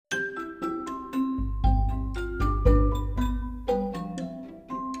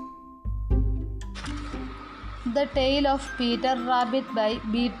The Tale of Peter Rabbit by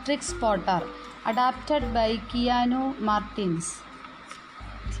Beatrix Potter. Adapted by Keanu Martins.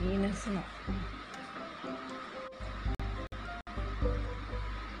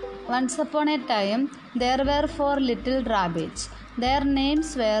 Once upon a time, there were 4 little rabbits. Their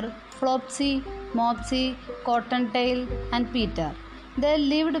names were Flopsy, Mopsy, Cottontail, and Peter. They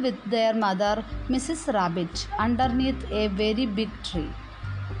lived with their mother, Mrs. Rabbit, underneath a very big tree.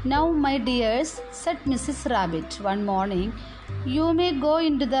 "Now, my dears," said Mrs. Rabbit one morning, "you may go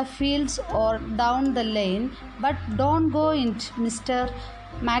into the fields or down the lane, but don't go into Mr.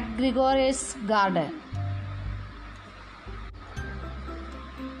 McGregor's garden.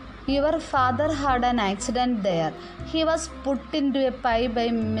 Your father had an accident there. He was put into a pie by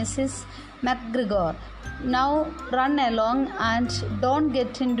Mrs. McGregor. Now run along and don't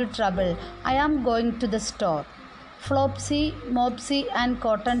get into trouble. I am going to the store." Flopsy, Mopsy, and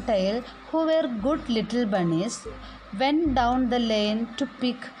Cottontail, who were good little bunnies, went down the lane to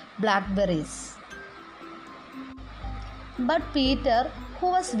pick blackberries. But Peter,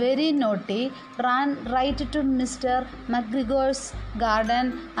 who was very naughty, ran right to Mr. McGregor's garden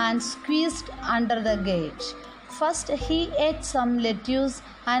and squeezed under the gate. First he ate some lettuce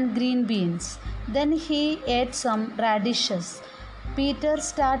and green beans. Then he ate some radishes. Peter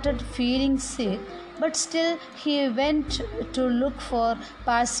started feeling sick, but still he went to look for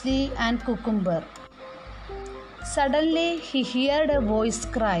parsley and cucumber. Suddenly he heard a voice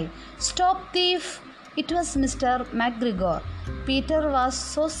cry, "Stop, thief!" It was Mr. McGregor. Peter was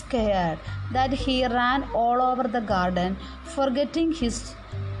so scared that he ran all over the garden, forgetting his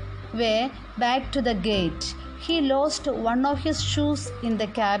way back to the gate. He lost one of his shoes in the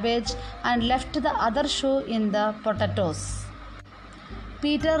cabbage and left the other shoe in the potatoes.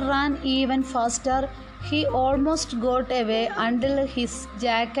 Peter ran even faster. He almost got away until his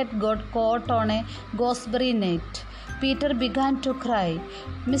jacket got caught on a gooseberry net. Peter began to cry.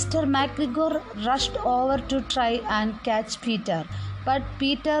 Mr. McGregor rushed over to try and catch Peter, but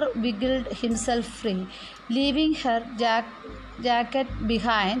Peter wiggled himself free. Leaving her jacket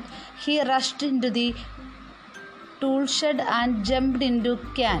behind, he rushed into the tool shed and jumped into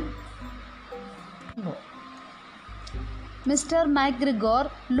can. Mr. McGregor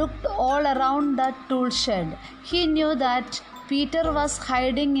looked all around the tool shed. He knew that Peter was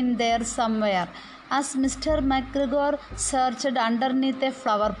hiding in there somewhere. As Mr. McGregor searched underneath a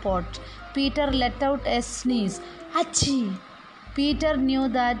flower pot, Peter let out a sneeze. Achoo! Peter knew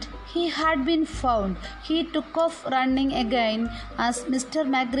that he had been found. He took off running again as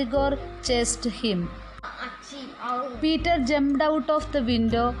Mr. McGregor chased him. Peter jumped out of the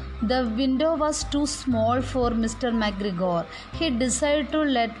window. The window was too small for Mr. McGregor. He decided to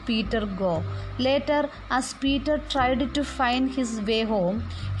let Peter go. Later, as Peter tried to find his way home,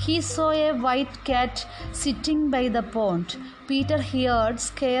 he saw a white cat sitting by the pond. Peter heard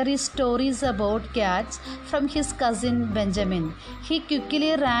scary stories about cats from his cousin Benjamin. He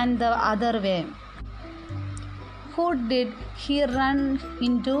quickly ran the other way. Who did he run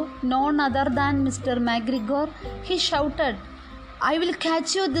into? None other than Mr. McGregor. He shouted, "I will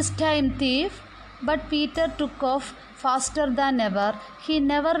catch you this time, thief!" But Peter took off faster than ever. He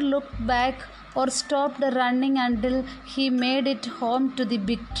never looked back or stopped running until he made it home to the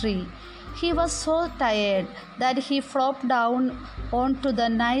big tree. He was so tired that he flopped down onto the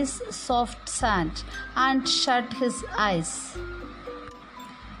nice soft sand and shut his eyes.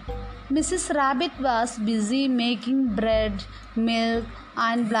 Mrs. Rabbit was busy making bread, milk,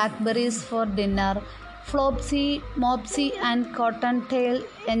 and blackberries for dinner. Flopsy, Mopsy, and Cottontail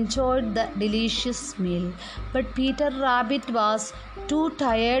enjoyed the delicious meal, but Peter Rabbit was too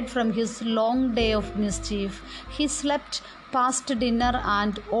tired from his long day of mischief. He slept past dinner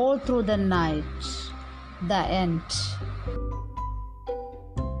and all through the night. The end.